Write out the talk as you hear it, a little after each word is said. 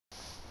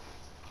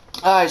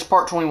It's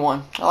part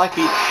 21. I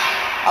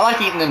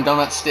like eating them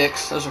donut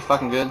sticks. Those are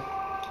fucking good.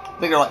 I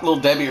think they're like Little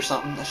Debbie or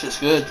something. That shit's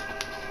good.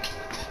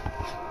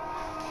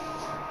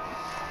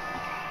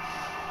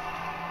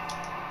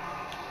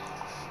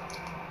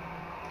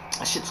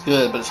 That shit's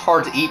good, but it's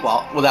hard to eat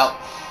without.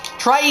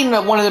 Try eating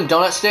one of them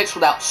donut sticks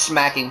without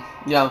smacking.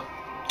 You know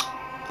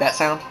that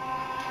sound.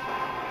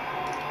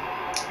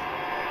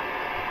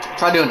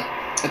 Try doing it.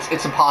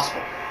 It's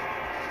impossible,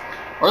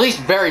 or at least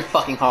very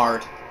fucking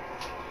hard.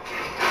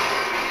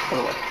 By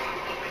the way.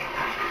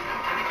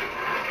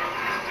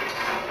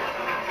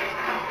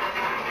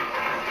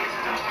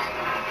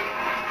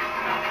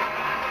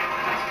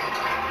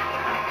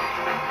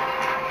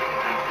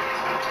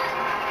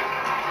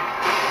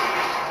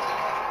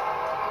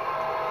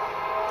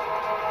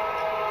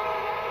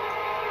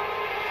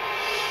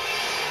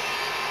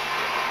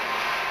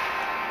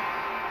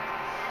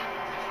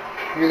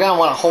 You're gonna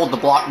want to hold the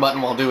block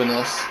button while doing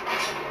this.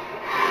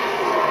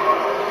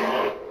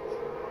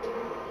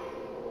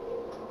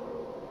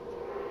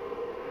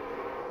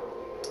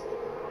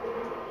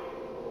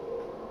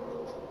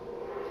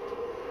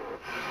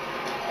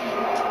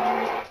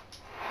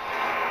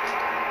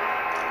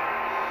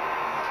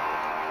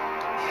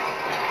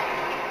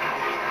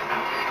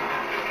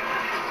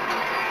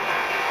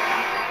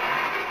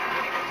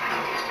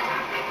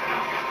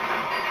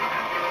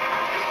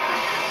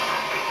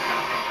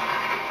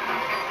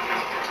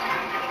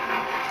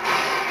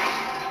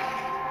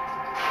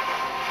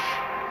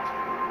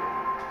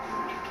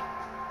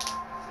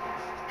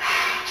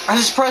 I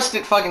just pressed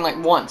it fucking like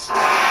once.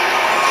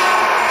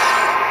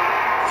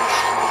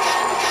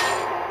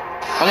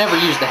 I never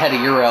used the head of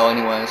Euryale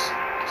anyways,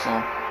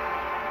 so.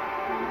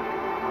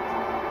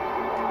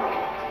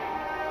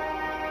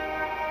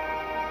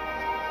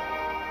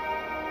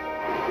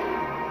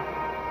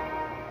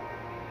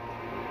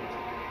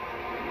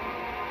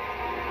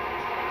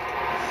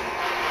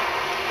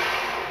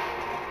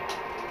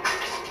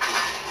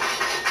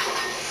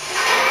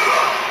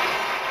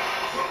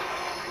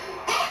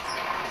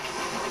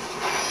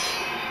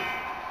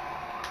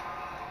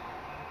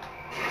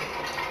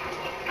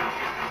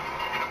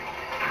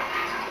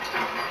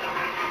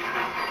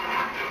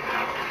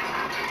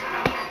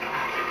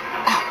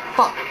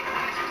 Fuck!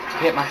 I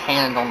hit my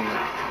hand on the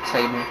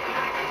table.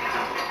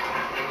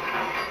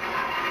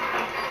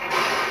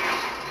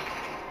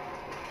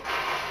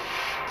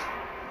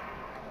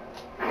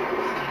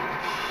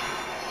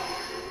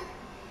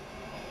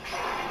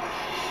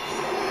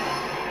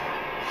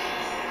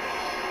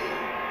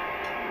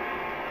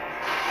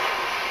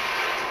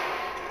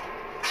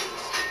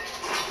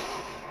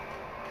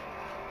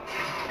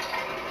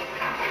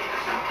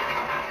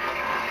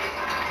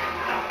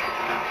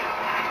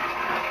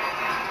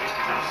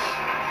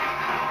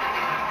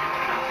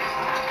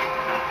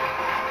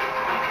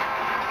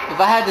 If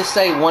I had to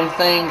say one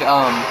thing,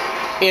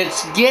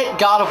 it's get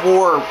God of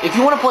War. If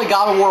you want to play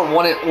God of War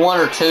 1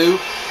 or 2,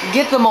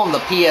 get them on the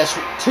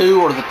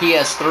PS2 or the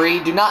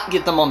PS3. Do not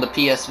get them on the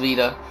PS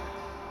Vita.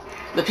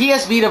 The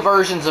PS Vita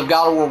versions of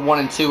God of War 1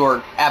 and 2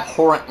 are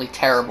abhorrently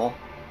terrible.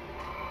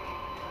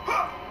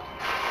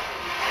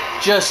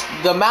 Just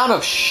the amount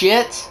of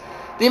shit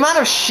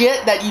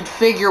that you'd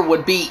figure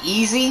would be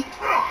easy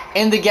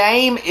in the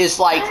game is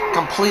like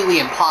completely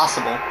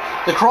impossible.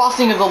 The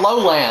crossing of the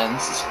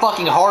lowlands is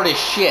fucking hard as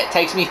shit.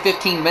 Takes me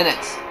 15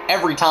 minutes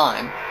every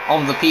time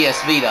on the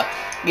PS Vita.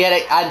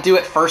 Yet I'd do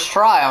it first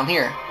try on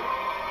here.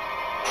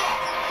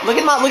 Look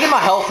at my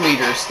health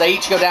meters. They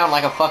each go down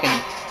like a fucking.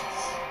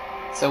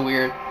 So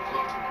weird.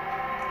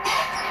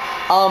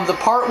 The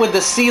part with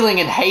the ceiling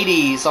in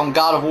Hades on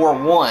God of War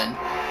 1.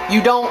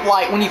 You don't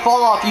like when you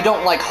fall off. You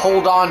don't like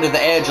hold on to the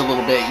edge a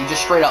little bit. You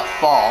just straight up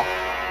fall.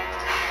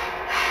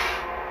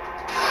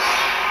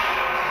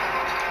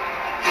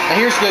 Now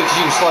here's good because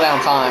you can slow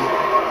down time.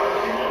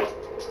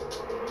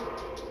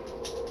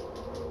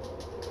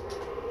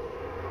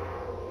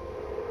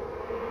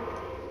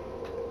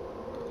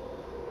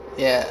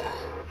 Yeah.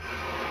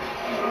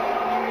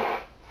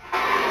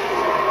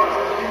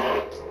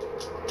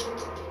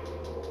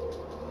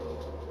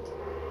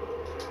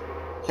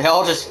 They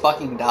all just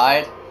fucking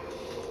died.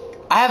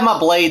 I have my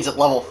blades at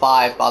level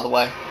 5, by the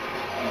way.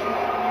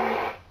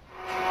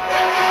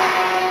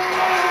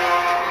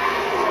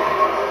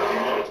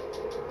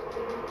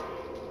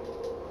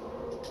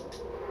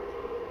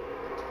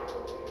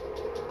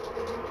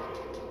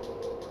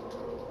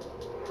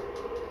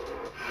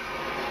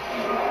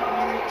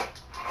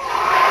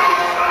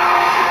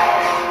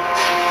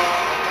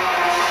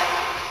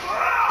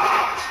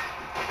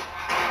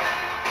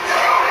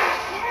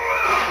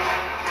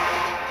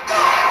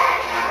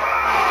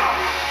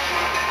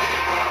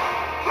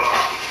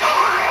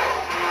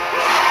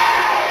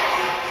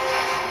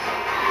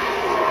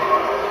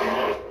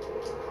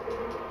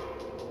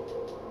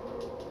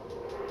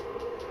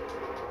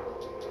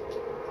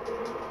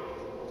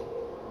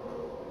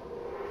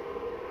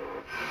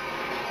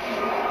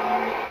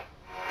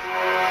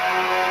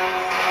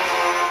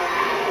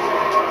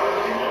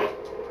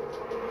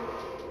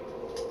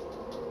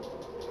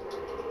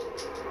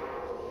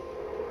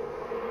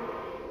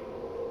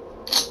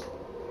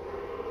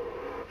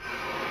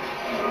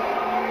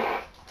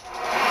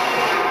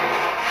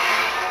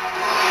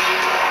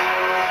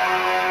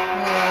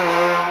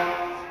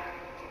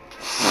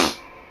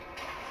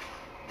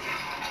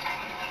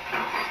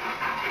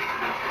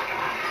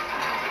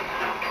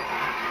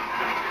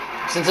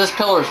 Since this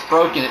pillar is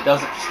broken, it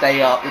doesn't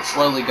stay up. It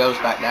slowly goes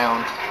back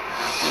down.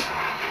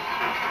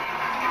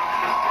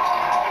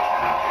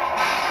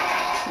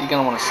 You're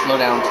gonna want to slow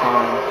down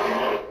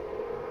time.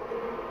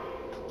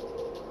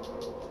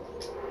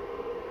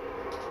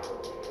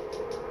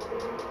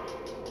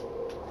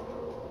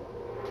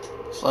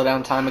 Slow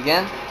down time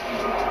again.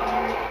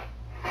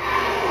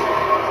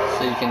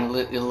 So you can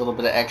get a little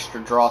bit of extra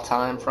draw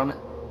time from it.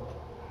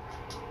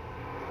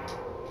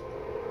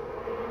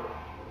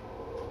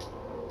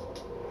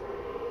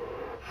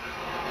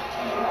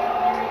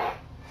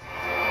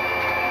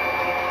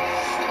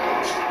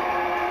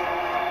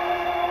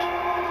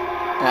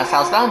 And that's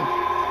how it's done.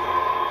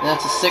 And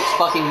that's a 6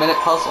 fucking minute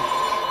puzzle.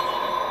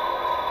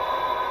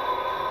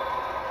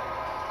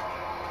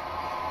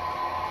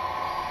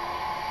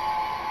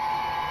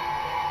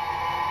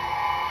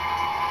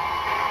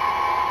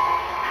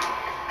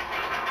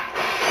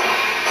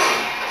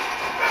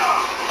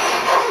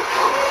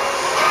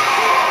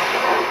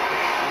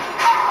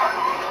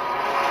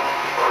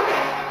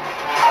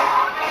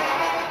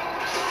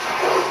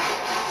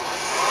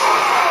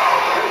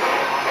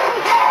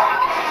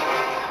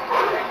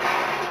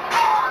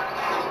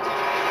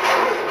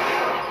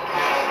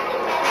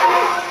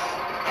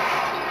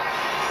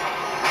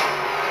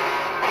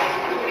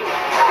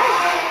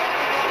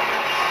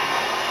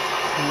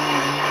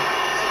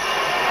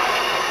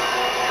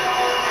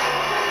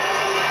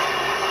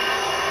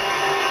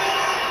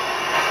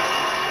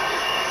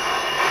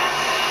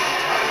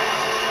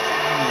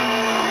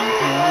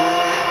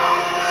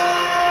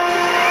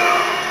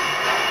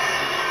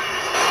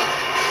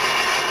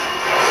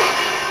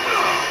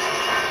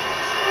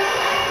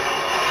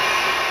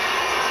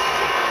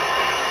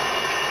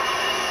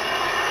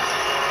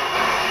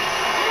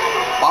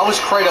 Why was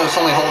Kratos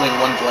only holding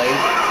one blade?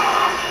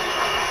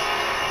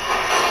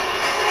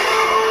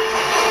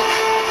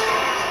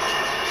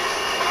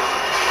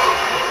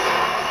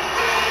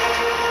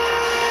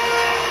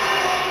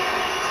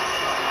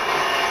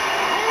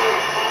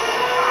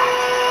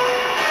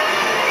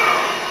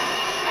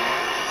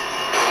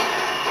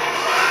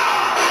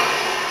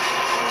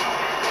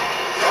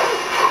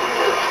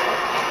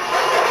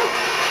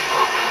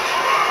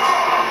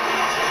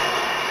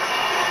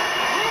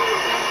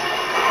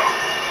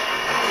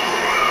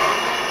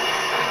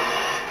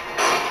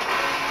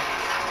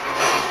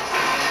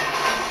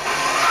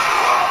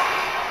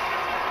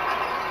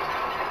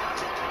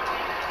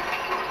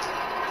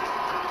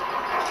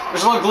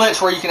 There's a little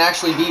glitch where you can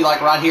actually be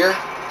like right here,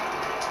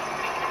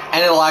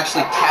 and it'll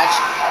actually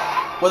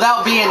catch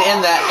without being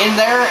in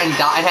there and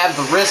die and have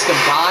the risk of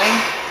dying.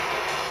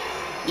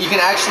 You can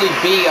actually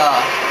be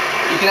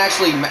you can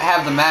actually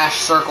have the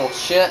mash circle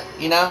shit,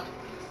 you know,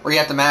 where you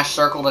have to mash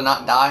circle to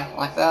not die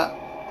like that.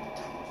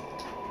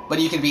 But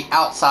you can be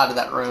outside of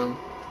that room.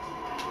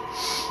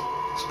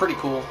 It's pretty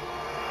cool.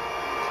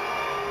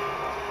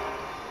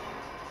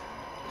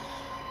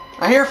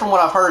 I hear from what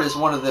I've heard is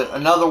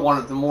another one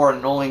of the more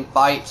annoying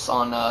fights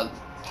on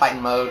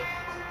Titan mode.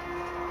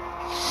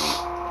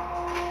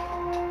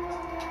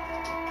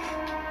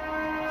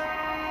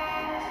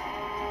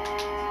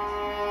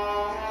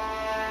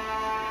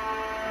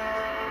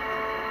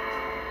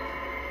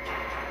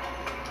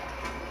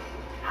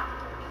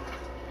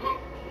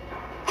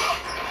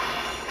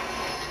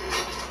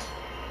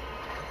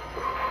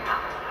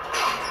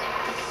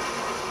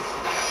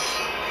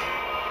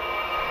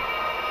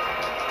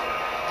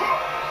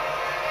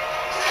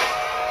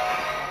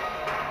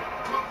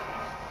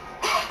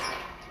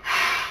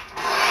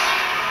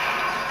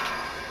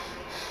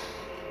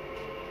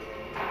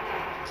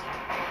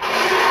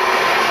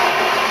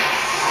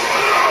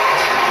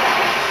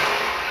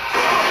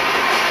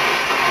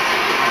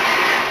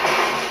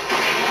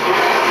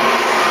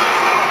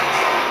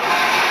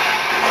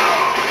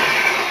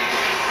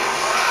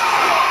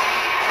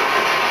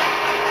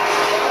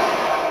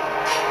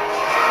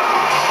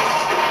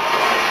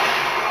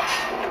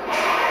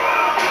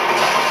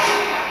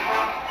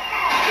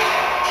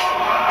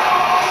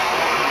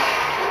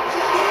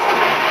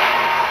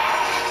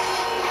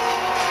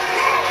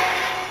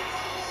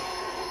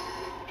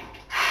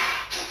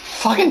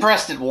 Fucking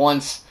pressed it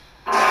once.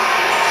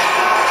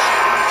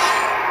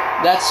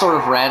 That's sort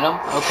of random.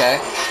 Okay.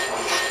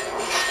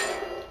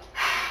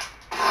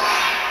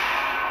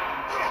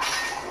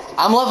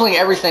 I'm leveling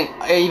everything,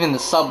 even the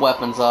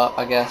sub-weapons up,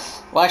 I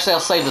guess. Well, actually, I'll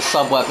save the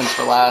sub-weapons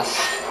for last.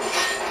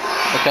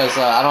 Because,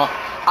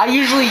 I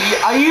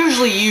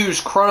usually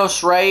use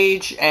Chronos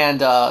Rage and,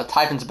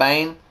 Typhon's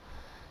Bane.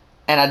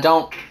 And I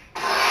don't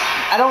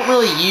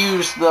really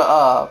use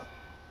the,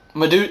 I'm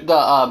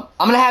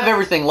gonna have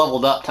everything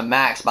leveled up to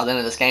max by the end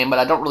of this game, but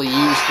I don't really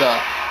use the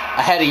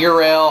Ahead of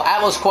Euryale.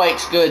 Atlas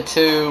Quake's good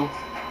too,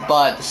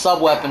 but the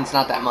sub-weapon's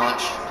not that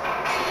much.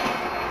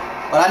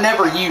 But I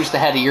never use the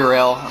Head of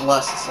Euryale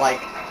unless it's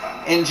like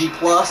NG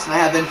Plus and I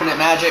have infinite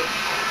magic.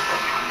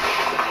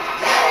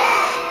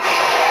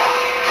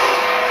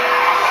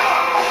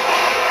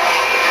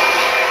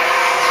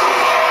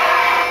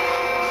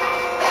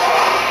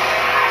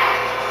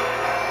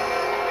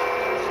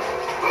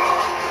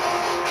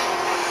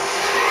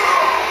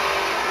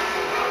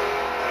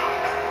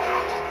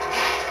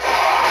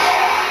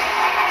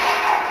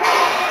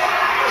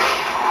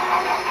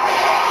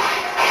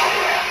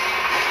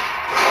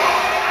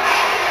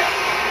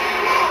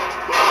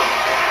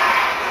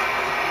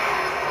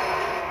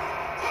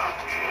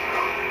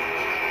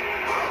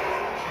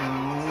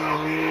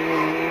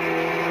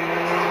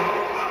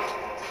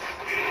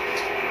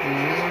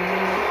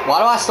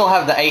 I still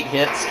have the 8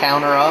 hits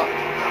counter up.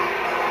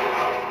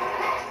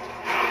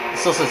 It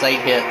still says 8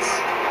 hits.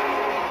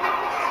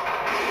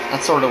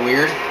 That's sort of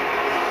weird.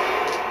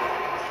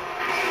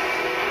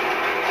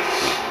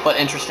 But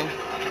interesting.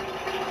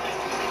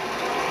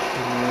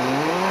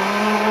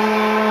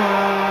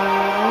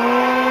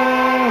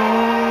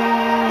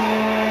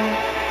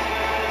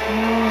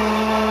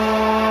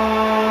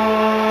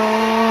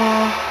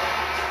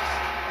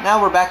 Now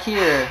we're back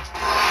here.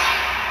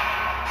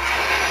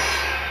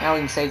 Now we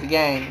can save the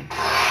game.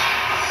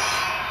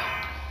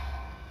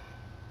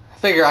 I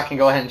figure I can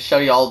go ahead and show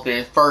you all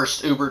the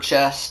first Uber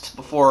chest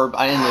before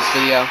I end this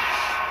video.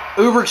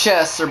 Uber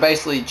chests are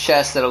basically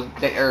chests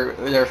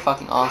they're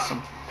fucking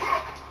awesome.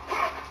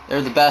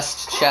 They're the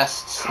best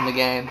chests in the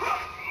game.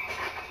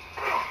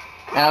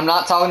 And I'm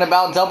not talking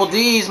about double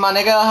D's, my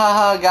nigga.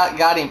 Haha,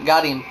 got him.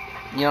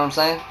 You know what I'm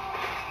saying?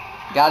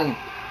 Got him.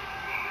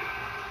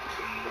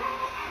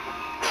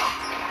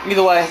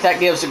 Either way,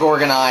 that gives a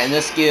Gorgonite, and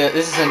this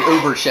is an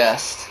Uber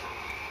chest.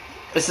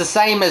 It's the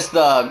same as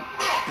the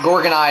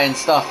Gorgonite and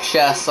stuff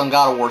chests on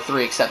God of War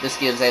 3, except this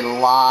gives a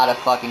lot of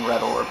fucking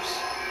red orbs.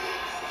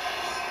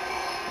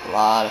 A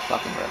lot of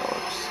fucking red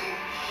orbs.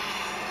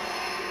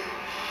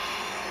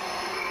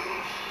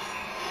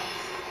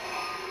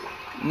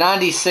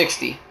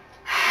 $90.60.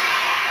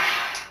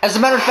 As a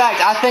matter of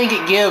fact, I think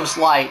it gives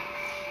like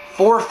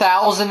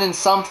 4,000 and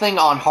something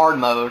on hard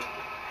mode.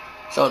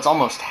 So it's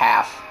almost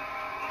half.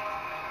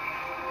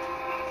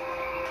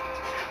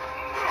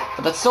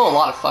 But that's still a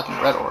lot of fucking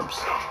red orbs.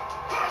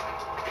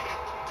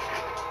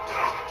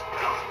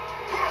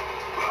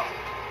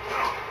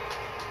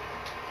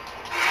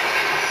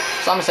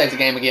 So I'm gonna save the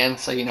game again,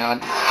 so you know.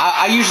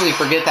 I usually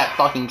forget that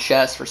fucking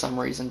chest for some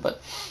reason,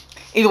 but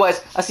either ways,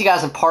 I'll see you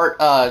guys in part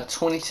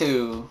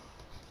 22.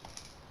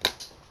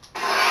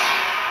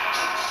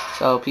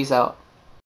 So, peace out.